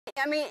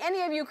I mean,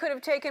 any of you could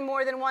have taken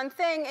more than one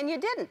thing, and you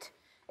didn't,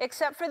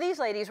 except for these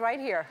ladies right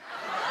here.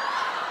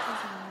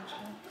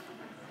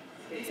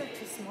 These are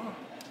too small.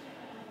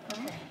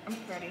 Okay, I'm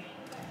ready.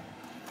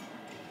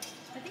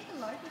 I think the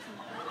large is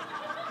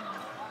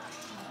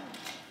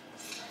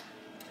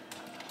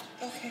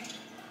Okay,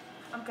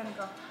 I'm gonna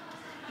go.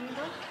 Can you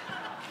go?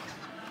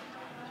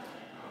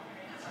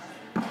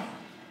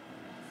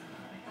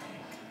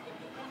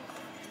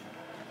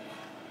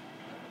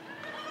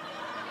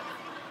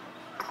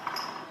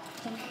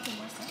 Can we do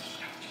more stuff?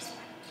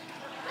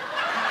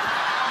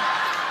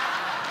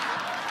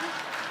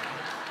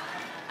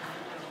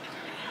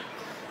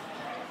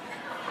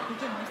 We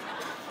do more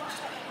stuff.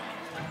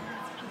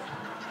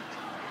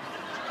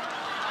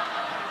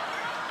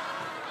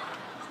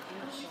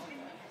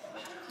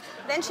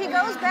 Then she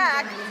goes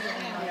back,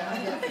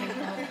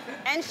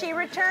 and she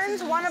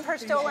returns one of her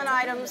stolen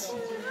items,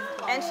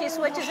 and she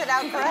switches it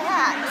out for a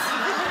hat.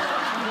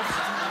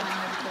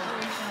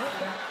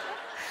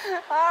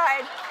 All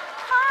right.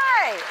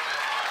 Hi.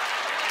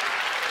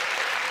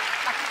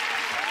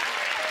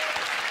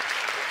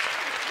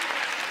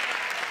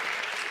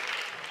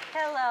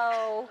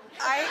 Hello.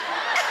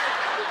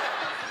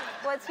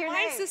 What's your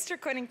name? My sister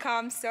couldn't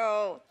come,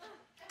 so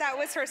that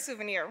was her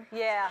souvenir.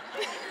 Yeah.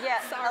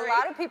 Yeah. Sorry. A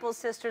lot of people's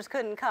sisters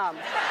couldn't come.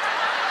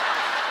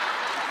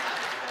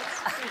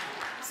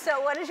 So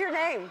what is your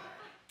name?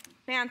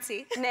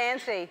 Nancy.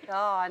 Nancy.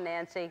 Oh,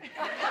 Nancy.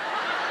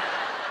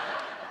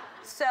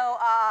 So,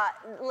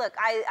 look,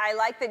 I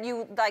like that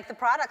you like the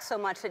product so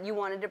much that you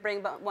wanted to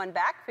bring one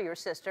back for your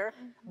sister.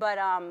 But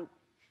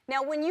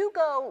now, when you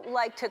go,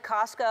 like, to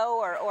Costco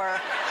or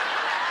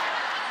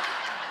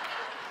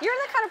you're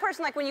the kind of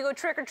person, like, when you go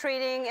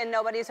trick-or-treating and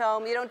nobody's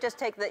home, you don't just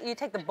take you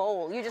take the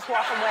bowl. You just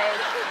walk away.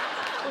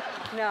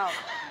 No.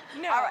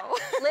 No. All right.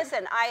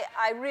 Listen,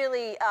 I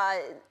really,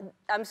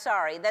 I'm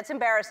sorry. That's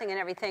embarrassing and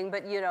everything,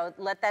 but, you know,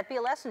 let that be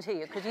a lesson to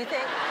you, because you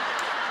think...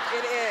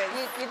 It is.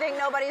 You think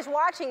nobody's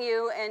watching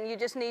you, and you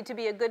just need to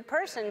be a good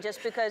person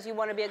just because you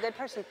want to be a good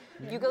person.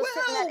 You go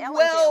sit in that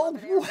Ellen jail over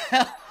there.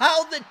 Well,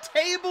 how the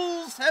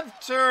tables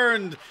have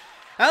turned.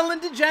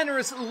 Ellen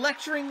DeGeneres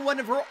lecturing one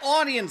of her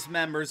audience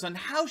members on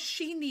how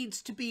she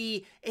needs to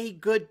be a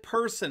good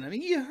person. I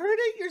mean, you heard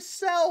it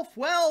yourself.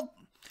 Well,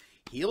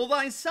 heal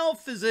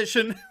thyself,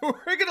 physician. We're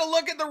going to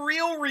look at the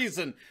real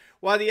reason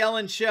why the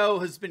Ellen show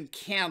has been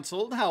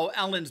canceled, how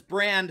Ellen's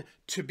brand,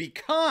 to be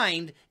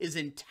kind, is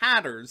in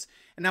tatters,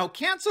 and how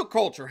cancel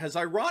culture has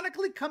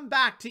ironically come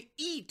back to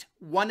eat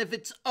one of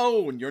its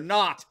own. You're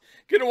not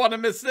gonna want to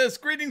miss this.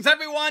 Greetings,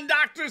 everyone.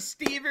 Dr.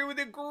 Steve here with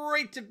you.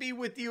 Great to be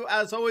with you,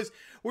 as always.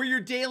 We're your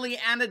daily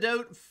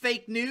antidote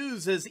fake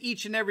news, as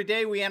each and every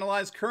day we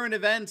analyze current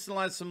events,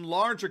 analyze some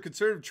larger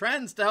conservative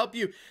trends to help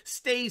you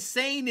stay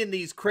sane in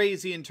these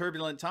crazy and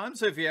turbulent times.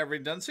 So if you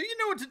haven't done so, you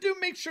know what to do.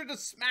 Make sure to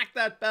smack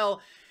that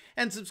bell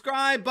and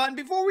subscribe button.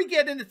 Before we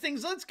get into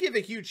things, let's give a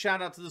huge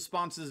shout out to the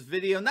sponsors of this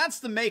video, and that's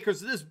the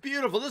makers of this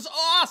beautiful, this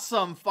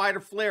awesome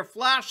Fighter Flare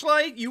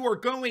flashlight. You are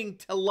going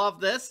to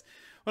love this.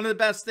 One of the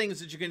best things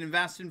that you can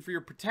invest in for your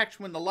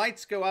protection when the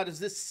lights go out is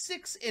this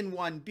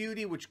 6-in-1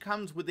 beauty, which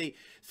comes with a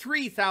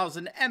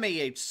 3000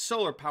 mAh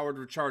solar-powered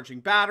recharging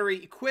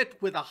battery, equipped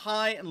with a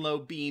high and low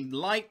beam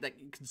light that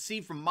you can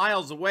see from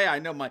miles away. I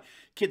know my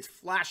kids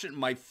flash it in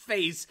my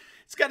face.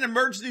 It's got an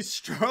emergency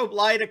strobe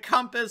light, a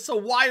compass, a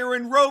wire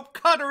and rope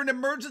cutter, an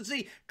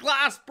emergency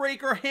glass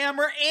breaker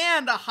hammer,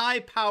 and a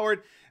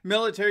high-powered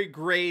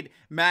military-grade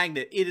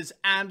magnet. It is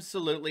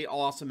absolutely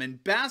awesome.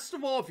 And best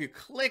of all, if you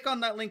click on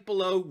that link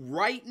below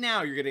right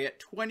now, you're going to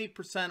get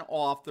 20%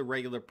 off the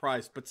regular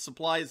price. But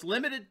supply is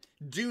limited.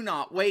 Do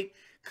not wait.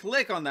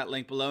 Click on that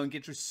link below and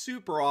get your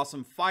super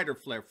awesome Fighter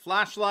Flare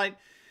flashlight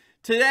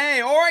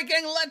today. All right,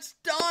 gang, let's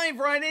dive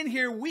right in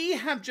here. We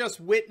have just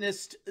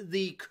witnessed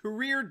the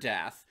career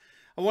death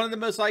of one of the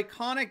most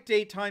iconic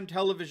daytime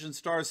television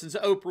stars since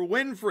Oprah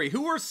Winfrey,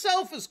 who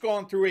herself has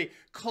gone through a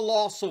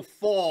colossal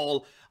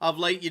fall of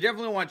late. You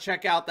definitely want to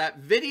check out that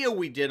video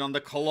we did on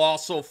the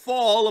colossal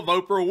fall of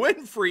Oprah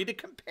Winfrey to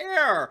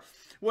compare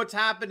what's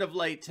happened of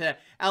late to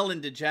Ellen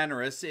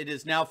DeGeneres. It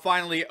is now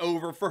finally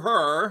over for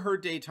her. Her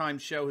daytime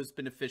show has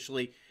been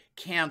officially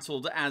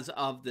canceled as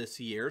of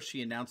this year.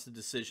 She announced the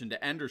decision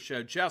to end her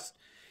show just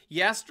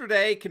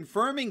yesterday,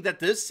 confirming that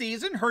this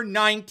season, her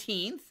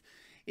 19th,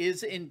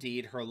 is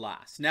indeed her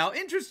last. Now,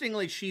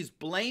 interestingly, she's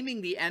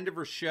blaming the end of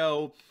her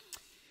show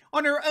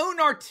on her own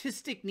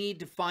artistic need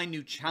to find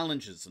new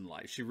challenges in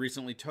life. She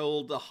recently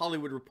told The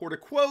Hollywood Reporter,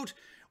 quote,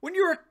 "When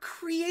you're a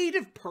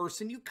creative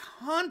person, you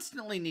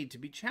constantly need to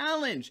be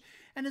challenged.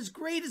 And as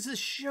great as this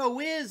show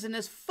is, and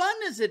as fun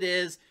as it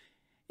is,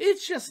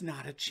 it's just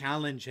not a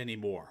challenge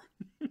anymore."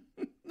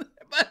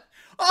 But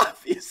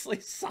obviously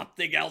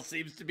something else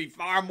seems to be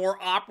far more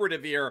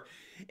operative here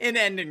in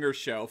ending her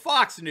show.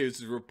 Fox News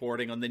is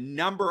reporting on the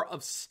number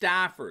of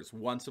staffers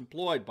once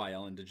employed by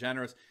Ellen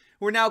DeGeneres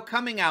who are now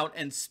coming out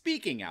and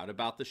speaking out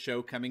about the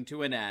show coming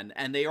to an end,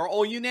 and they are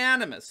all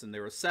unanimous in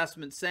their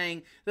assessment,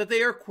 saying that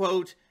they are,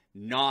 quote,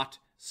 not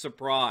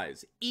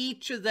surprised.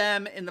 Each of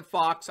them in the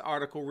Fox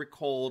article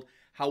recalled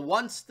how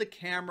once the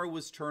camera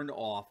was turned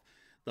off,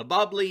 the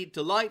bubbly,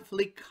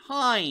 delightfully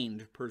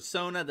kind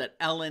persona that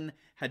Ellen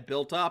had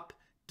built up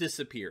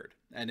disappeared.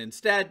 And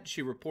instead,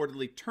 she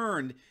reportedly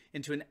turned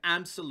into an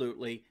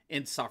absolutely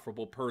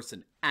insufferable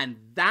person. And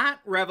that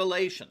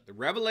revelation, the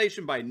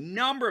revelation by a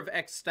number of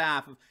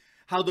ex-staff of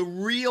how the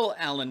real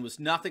Ellen was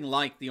nothing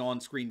like the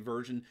on-screen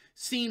version,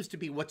 seems to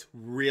be what's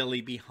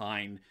really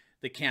behind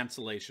the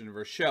cancellation of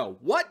her show.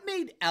 What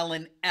made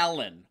Ellen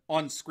Ellen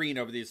on screen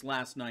over these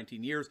last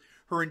 19 years?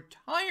 Her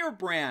entire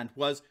brand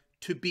was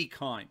to be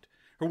kind.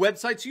 Her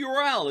website's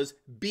URL is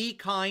Be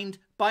Kind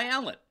by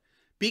Ellen.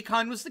 Be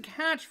kind was the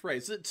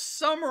catchphrase that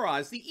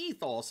summarized the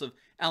ethos of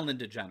Ellen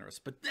DeGeneres.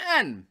 But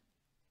then,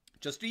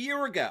 just a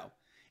year ago,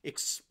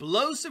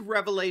 explosive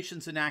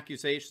revelations and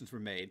accusations were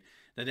made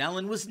that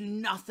Ellen was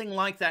nothing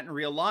like that in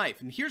real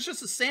life. And here's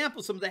just a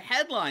sample of some of the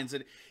headlines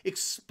that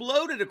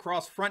exploded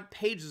across front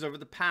pages over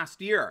the past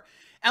year.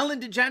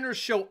 Ellen DeGeneres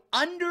show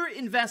under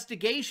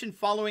investigation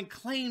following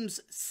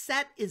claims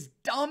set is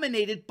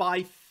dominated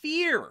by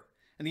fear.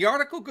 And the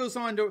article goes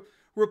on to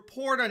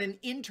report on an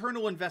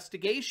internal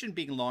investigation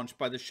being launched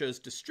by the show's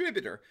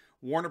distributor,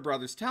 Warner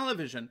Brothers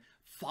Television,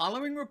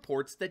 following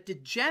reports that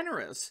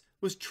DeGeneres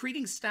was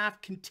treating staff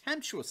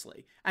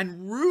contemptuously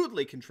and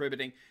rudely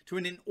contributing to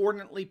an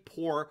inordinately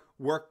poor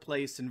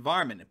workplace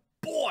environment. And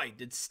boy,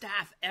 did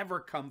staff ever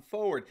come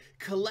forward,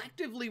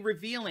 collectively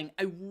revealing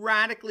a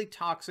radically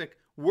toxic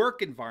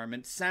work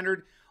environment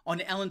centered on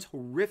Ellen's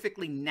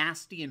horrifically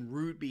nasty and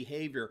rude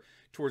behavior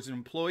towards an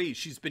employee.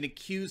 She's been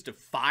accused of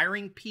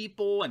firing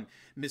people and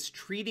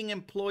mistreating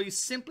employees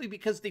simply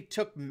because they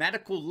took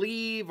medical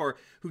leave or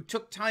who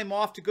took time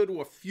off to go to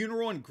a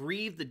funeral and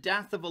grieve the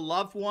death of a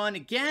loved one.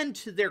 Again,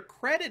 to their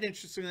credit,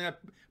 interestingly enough,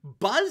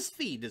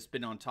 BuzzFeed has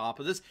been on top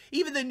of this.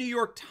 Even the New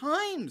York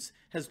Times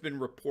has been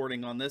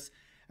reporting on this.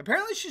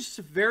 Apparently, she's just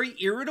a very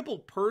irritable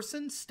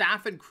person.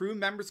 Staff and crew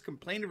members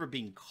complain of her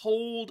being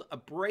cold,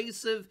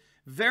 abrasive,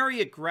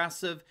 very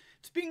aggressive.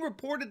 It's being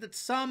reported that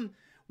some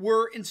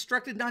were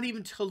instructed not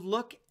even to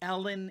look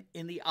Ellen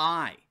in the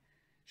eye.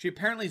 She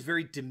apparently is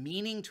very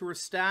demeaning to her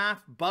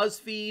staff.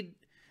 BuzzFeed,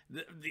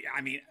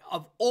 I mean,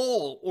 of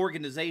all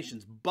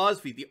organizations,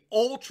 BuzzFeed, the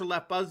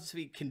ultra-left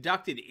BuzzFeed,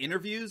 conducted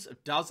interviews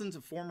of dozens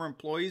of former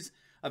employees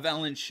of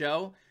Ellen's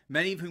show,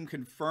 many of whom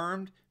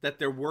confirmed that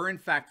there were, in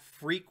fact,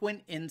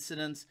 frequent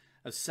incidents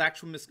of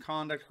sexual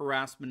misconduct,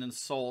 harassment, and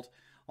assault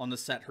on the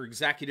set. Her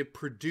executive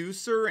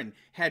producer and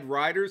head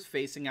writers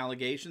facing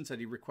allegations that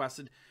he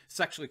requested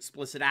sexually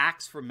explicit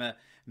acts from a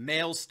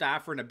male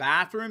staffer in a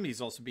bathroom.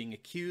 He's also being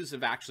accused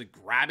of actually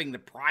grabbing the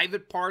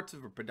private parts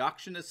of a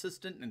production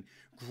assistant and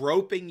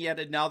groping yet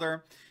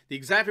another. The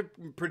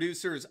executive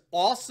producer is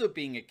also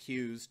being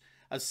accused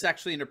of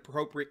sexually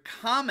inappropriate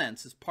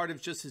comments as part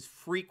of just his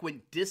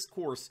frequent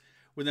discourse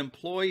with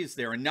employees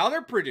there.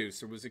 Another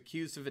producer was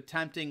accused of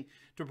attempting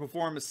to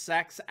perform a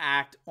sex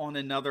act on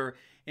another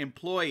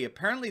employee.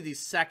 Apparently, these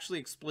sexually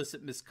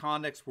explicit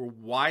misconducts were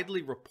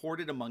widely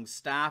reported among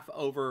staff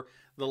over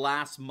the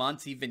last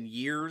months, even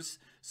years,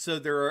 so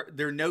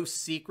they're no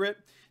secret.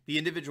 The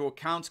individual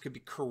accounts could be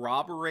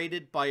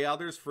corroborated by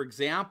others. For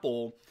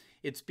example,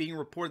 it's being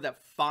reported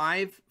that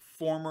 5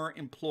 former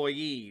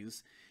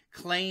employees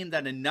claimed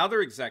that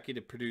another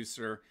executive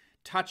producer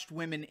touched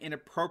women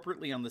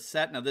inappropriately on the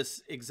set. Now,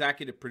 this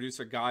executive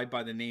producer guy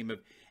by the name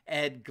of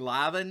Ed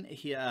Glavin,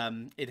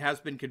 it has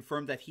been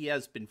confirmed that he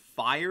has been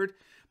fired,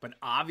 but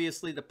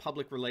obviously the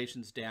public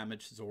relations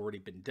damage has already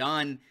been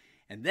done.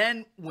 And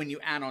then when you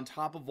add on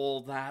top of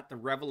all that, the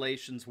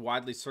revelations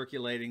widely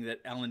circulating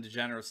that Ellen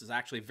DeGeneres is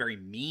actually a very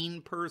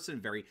mean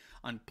person, very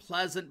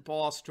unpleasant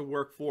boss to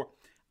work for,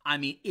 I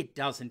mean, it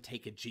doesn't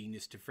take a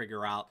genius to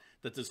figure out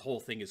that this whole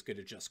thing is going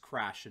to just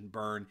crash and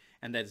burn,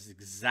 and that is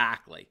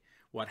exactly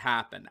what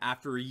happened.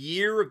 After a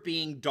year of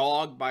being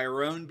dogged by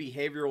her own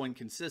behavioral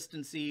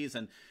inconsistencies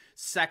and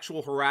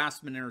sexual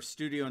harassment in her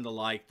studio and the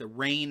like, the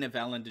reign of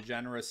Ellen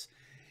DeGeneres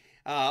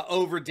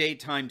over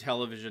daytime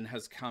television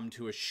has come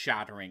to a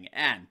shattering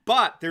end.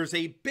 But there's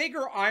a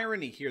bigger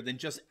irony here than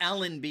just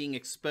Ellen being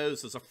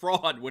exposed as a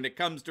fraud when it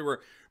comes to her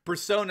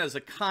persona as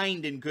a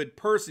kind and good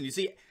person. You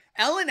see,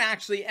 Ellen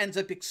actually ends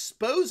up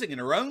exposing in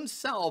her own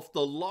self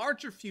the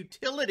larger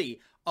futility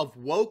of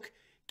woke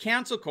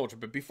cancel culture.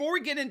 But before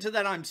we get into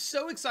that, I'm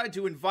so excited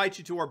to invite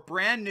you to our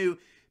brand new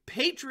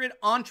Patriot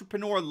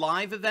Entrepreneur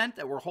Live event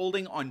that we're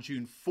holding on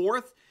June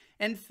 4th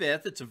and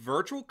 5th. It's a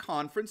virtual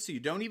conference, so you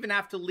don't even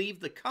have to leave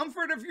the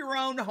comfort of your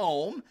own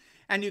home,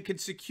 and you can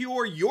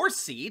secure your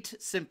seat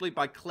simply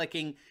by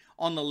clicking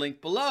on the link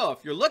below.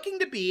 If you're looking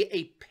to be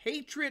a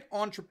patriot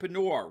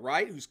entrepreneur,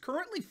 right, who's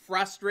currently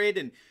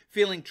frustrated and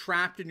feeling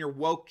trapped in your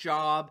woke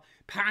job,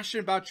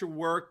 passionate about your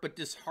work, but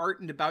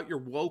disheartened about your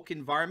woke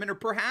environment, or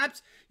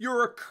perhaps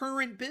you're a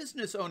current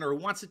business owner who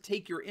wants to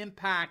take your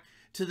impact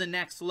to the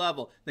next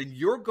level, then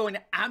you're going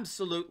to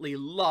absolutely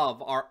love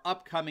our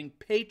upcoming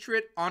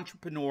Patriot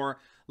Entrepreneur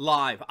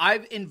Live.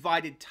 I've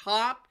invited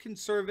top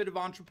conservative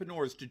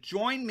entrepreneurs to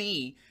join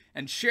me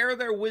and share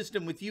their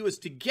wisdom with you as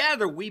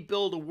together we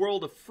build a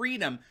world of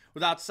freedom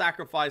without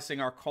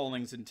sacrificing our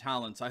callings and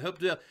talents. I hope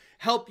to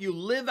help you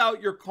live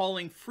out your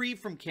calling free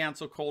from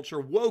cancel culture,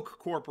 woke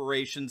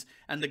corporations,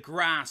 and the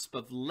grasp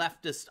of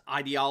leftist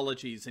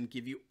ideologies, and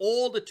give you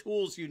all the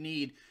tools you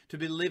need to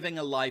be living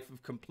a life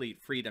of complete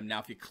freedom. Now,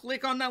 if you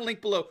click on that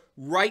link below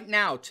right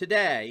now,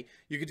 today,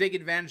 you can take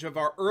advantage of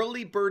our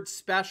early bird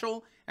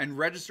special and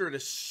register at a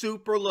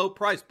super low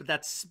price. But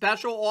that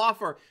special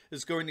offer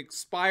is going to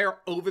expire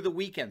over the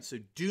weekend, so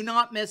do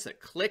not miss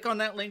it. Click on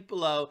that link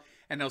below,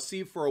 and I'll see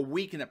you for a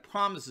week, and it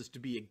promises to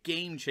be a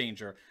game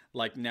changer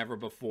like never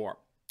before.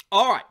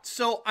 All right,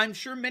 so I'm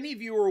sure many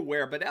of you are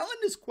aware, but Ellen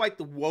is quite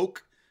the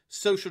woke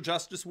social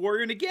justice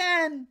warrior. And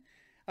again,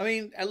 I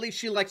mean, at least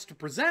she likes to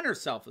present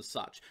herself as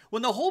such.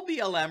 When the whole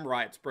BLM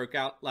riots broke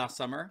out last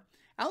summer,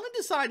 Ellen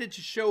decided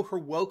to show her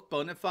woke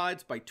bona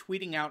fides by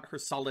tweeting out her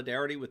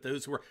solidarity with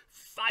those who were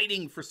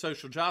fighting for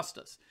social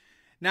justice.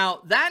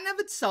 Now, that in of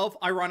itself,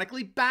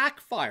 ironically,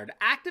 backfired.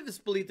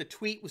 Activists believed the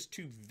tweet was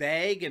too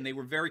vague, and they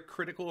were very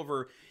critical of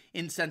her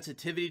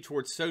insensitivity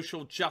towards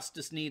social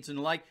justice needs and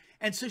the like,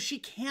 and so she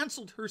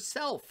canceled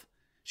herself.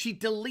 She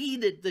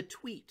deleted the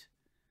tweet.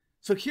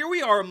 So here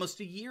we are almost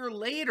a year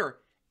later,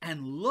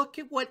 and look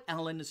at what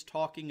Ellen is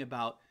talking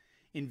about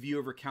in view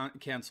of her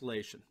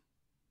cancellation.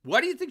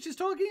 What do you think she's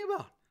talking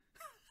about?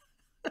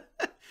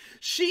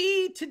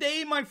 She,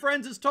 today, my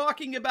friends, is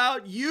talking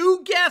about,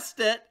 you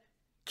guessed it,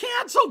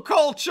 cancel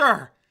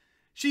culture.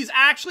 She's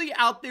actually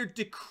out there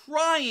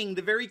decrying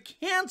the very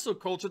cancel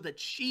culture that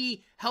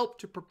she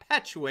helped to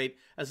perpetuate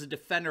as a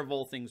defender of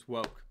all things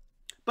woke.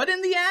 But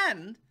in the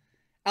end,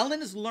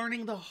 Ellen is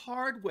learning the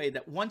hard way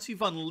that once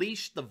you've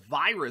unleashed the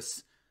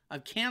virus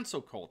of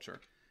cancel culture,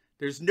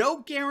 there's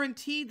no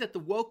guarantee that the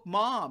woke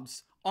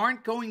mobs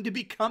aren't going to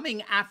be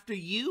coming after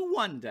you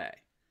one day.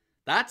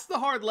 That's the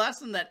hard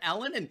lesson that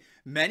Ellen and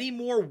many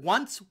more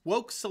once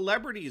woke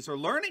celebrities are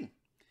learning.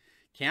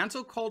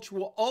 Cancel culture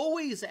will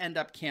always end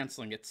up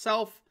canceling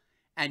itself,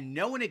 and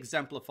no one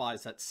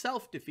exemplifies that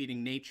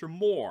self-defeating nature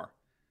more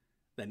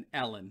than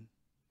Ellen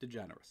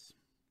DeGeneres.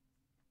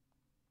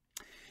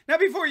 Now,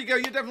 before you go,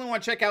 you definitely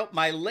want to check out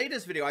my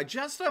latest video. I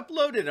just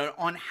uploaded it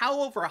on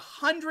how over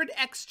 100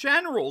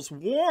 ex-generals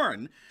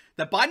warn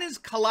that Biden is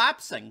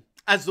collapsing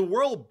as the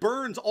world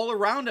burns all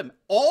around him,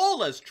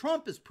 all as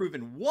Trump is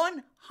proven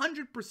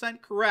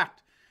 100%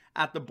 correct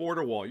at the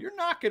border wall. You're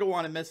not going to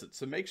want to miss it,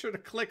 so make sure to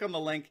click on the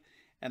link,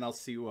 and I'll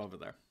see you over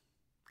there.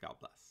 God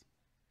bless.